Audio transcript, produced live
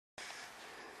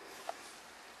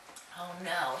Oh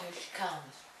no, here she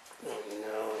comes. Oh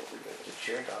no, the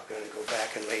chair dog going to go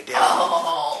back and lay down.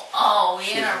 Oh,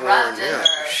 we interrupted her.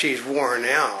 She's worn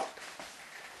out.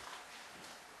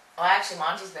 Well, actually,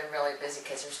 Monty's been really busy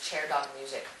because there's chair dog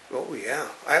music. Oh yeah,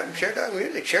 chair dog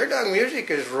music. Chair dog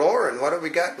music is roaring. What have we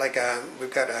got?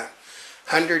 We've got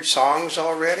 100 songs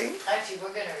already. Actually,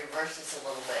 we're going to reverse this a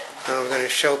little bit. We're going to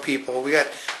show people. We've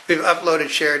uploaded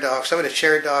chair dog, some of the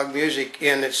chair dog music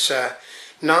in its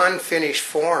non-finished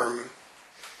form.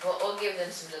 We'll give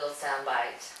them some little sound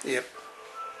bites. Yep.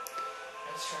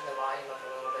 Let's turn the volume up a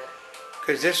little bit.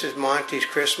 Because this is Monty's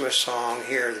Christmas song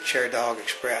here, the Chair Dog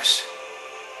Express.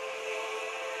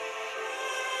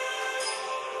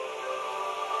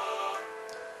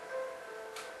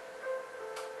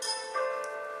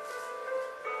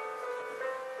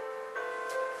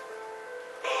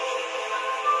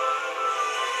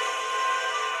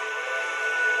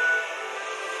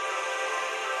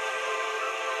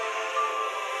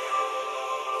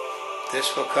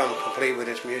 This will come complete with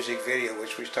its music video,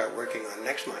 which we start working on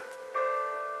next month.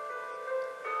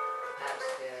 That's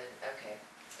good. Okay.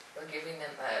 We're giving them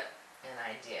an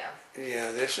idea. Yeah,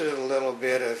 this is a little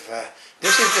bit of,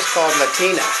 this is just called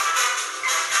Latina.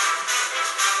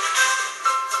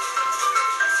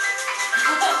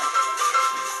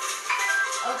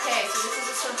 Okay, so this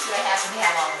is a swimsuit I happen to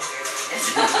have on when we were doing this.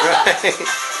 Right.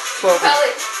 Well,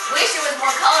 probably wish it was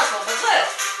more colorful, but look.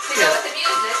 To go with the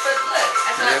music, but look.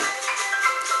 I thought...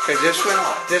 Because this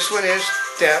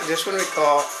one we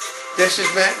call, this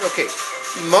is meant, okay,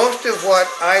 most of what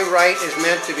I write is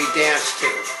meant to be danced to,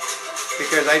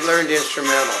 because I learned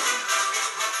instrumental.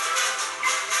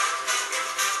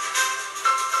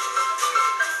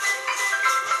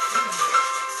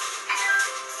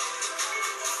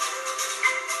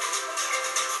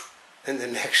 And the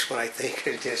next one I think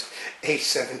is just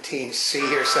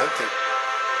A17C or something.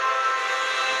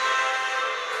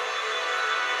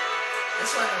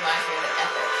 This one reminds me of the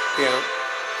Epic. Yeah.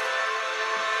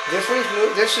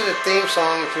 This is a theme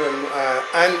song to an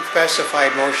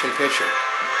unspecified motion picture.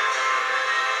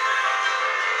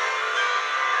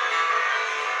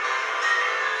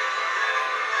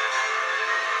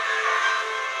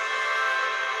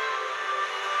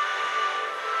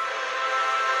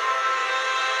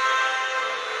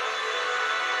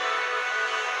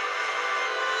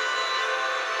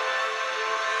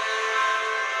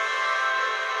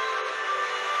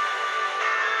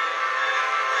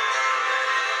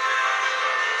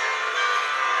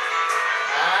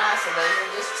 So those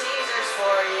are just teasers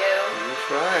for you. That's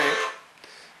right.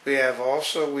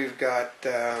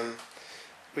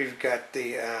 We've got the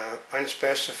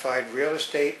unspecified real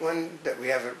estate one that we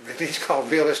have released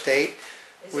called Real Estate.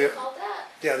 Is it called that?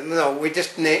 Yeah, no, we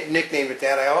just nicknamed it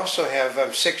that. I also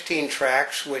have 16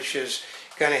 tracks, which is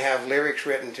going to have lyrics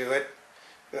written to it.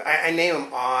 I name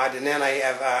them odd, and then I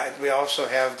have. We also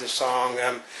have the song,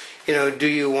 Do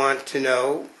You Want to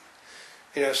Know?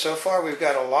 So far we've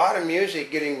got a lot of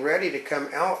music getting ready to come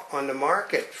out on the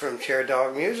market from Chair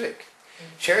Dog Music.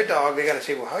 Chair Dog, they're going to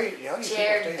say, well, how do you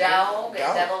Chair Dog,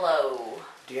 double O.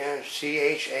 Yeah,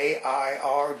 CHAIRDOOG,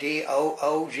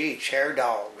 Chair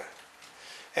Dog.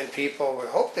 And people, we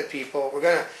hope that people, we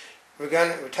tell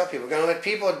people, we're going to let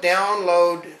people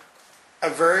download a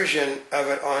version of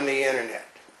it on the internet.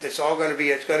 It's going to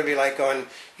be like on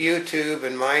YouTube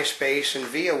and MySpace and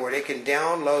Via, where they can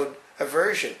download a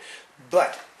version.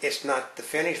 But it's not the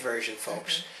finished version,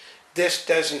 folks. Mm-hmm. This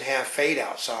doesn't have fade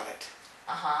outs on it.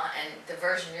 And the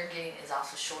version you're getting is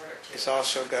also shorter too. It's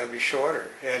also going to be shorter,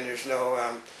 and there's no,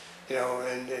 and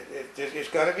it's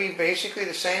going to be basically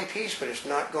the same piece, but it's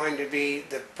not going to be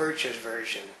the purchase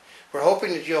version. We're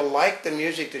hoping that you'll like the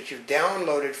music that you've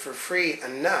downloaded for free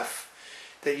enough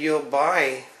that you'll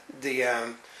buy the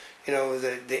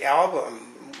album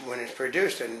when it's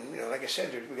produced. And like I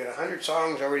said, we've got 100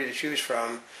 songs already to choose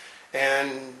from,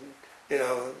 and we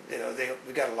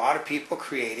got a lot of people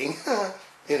creating.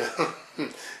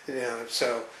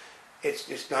 So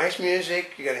it's nice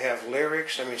music. You got to have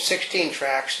lyrics. 16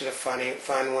 tracks is a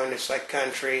fun one. It's like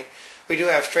country. We do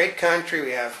have straight country.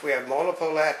 We have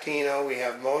multiple Latino. We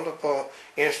have multiple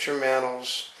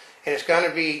instrumentals, and it's going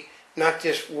to be not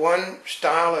just one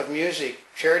style of music.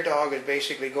 Chair Dog is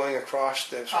basically going across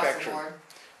the spectrum. The board.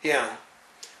 Yeah.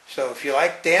 So if you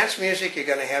like dance music, you're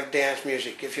going to have dance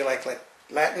music. If you like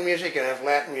Latin music, you're going to have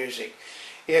Latin music.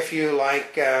 If you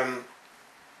like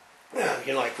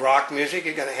rock music,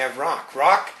 you're going to have rock.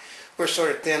 Rock, we're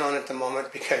sort of thin on at the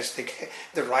moment because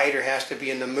the writer has to be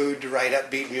in the mood to write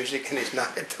upbeat music, and he's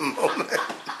not at the moment.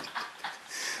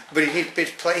 But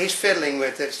he's fiddling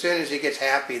with it. As soon as he gets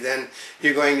happy, then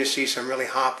you're going to see some really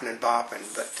hopping and bopping.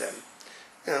 But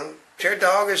you know, Chair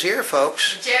Dog is here,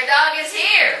 folks. The chair dog is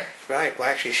here. Right. Well,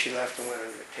 actually, she left and went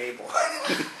under the table.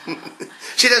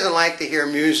 She doesn't like to hear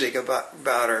music about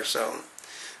her, so.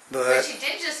 But she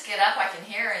did just get up. I can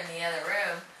hear her in the other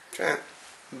room. Okay.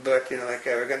 But, you know, like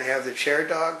we're going to have the Chair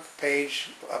Dog page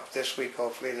up this week,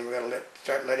 hopefully, and then we're going to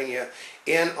start letting you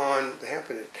in on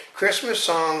the Christmas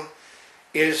song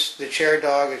is the Chair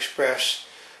Dog Express,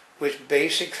 which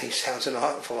basically sounds an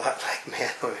awful lot like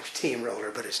Man on a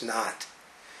Steamroller, but it's not.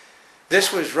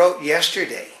 This was wrote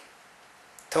yesterday.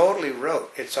 Totally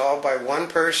wrote. It's all by one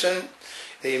person.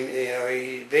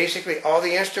 Basically all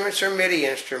the instruments are MIDI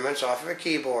instruments off of a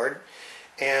keyboard.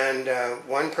 And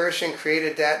one person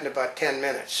created that in about 10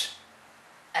 minutes.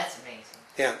 That's amazing.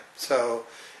 Yeah. So,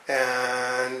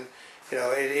 and you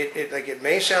know, it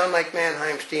may sound like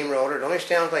Mannheim Steamroller. It only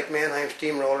sounds like Mannheim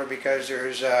Steamroller because there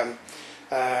is a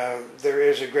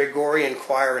Gregorian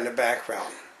choir in the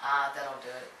background. That'll do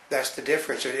it. That's the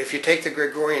difference. If you take the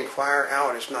Gregorian choir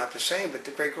out, it's not the same. But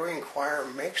the Gregorian choir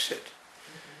makes it.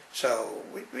 So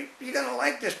you're gonna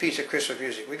like this piece of Christmas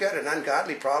music. We got an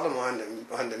ungodly problem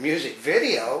on the music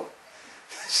video,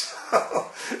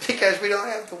 so, because we don't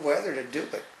have the weather to do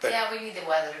it. But, yeah, we need the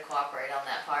weather to cooperate on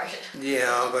that part.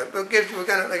 Yeah, but we're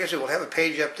gonna, like I said, we'll have a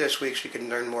page up this week so you can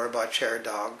learn more about Chair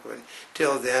Dog.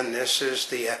 Until then, this is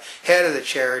the head of the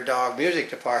Chair Dog music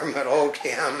department, old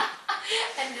Cam.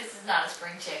 And this is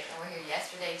Notaspringchick, and we're here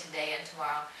yesterday, today, and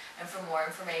tomorrow. And for more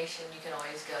information, you can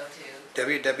always go to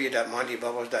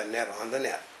www.montybubbles.net on the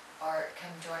net. Or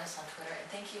come join us on Twitter. And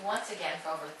thank you once again for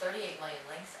over 38 million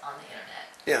links on the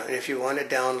internet. Yeah, and if you want to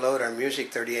download our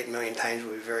music 38 million times,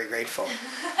 we'll be very grateful.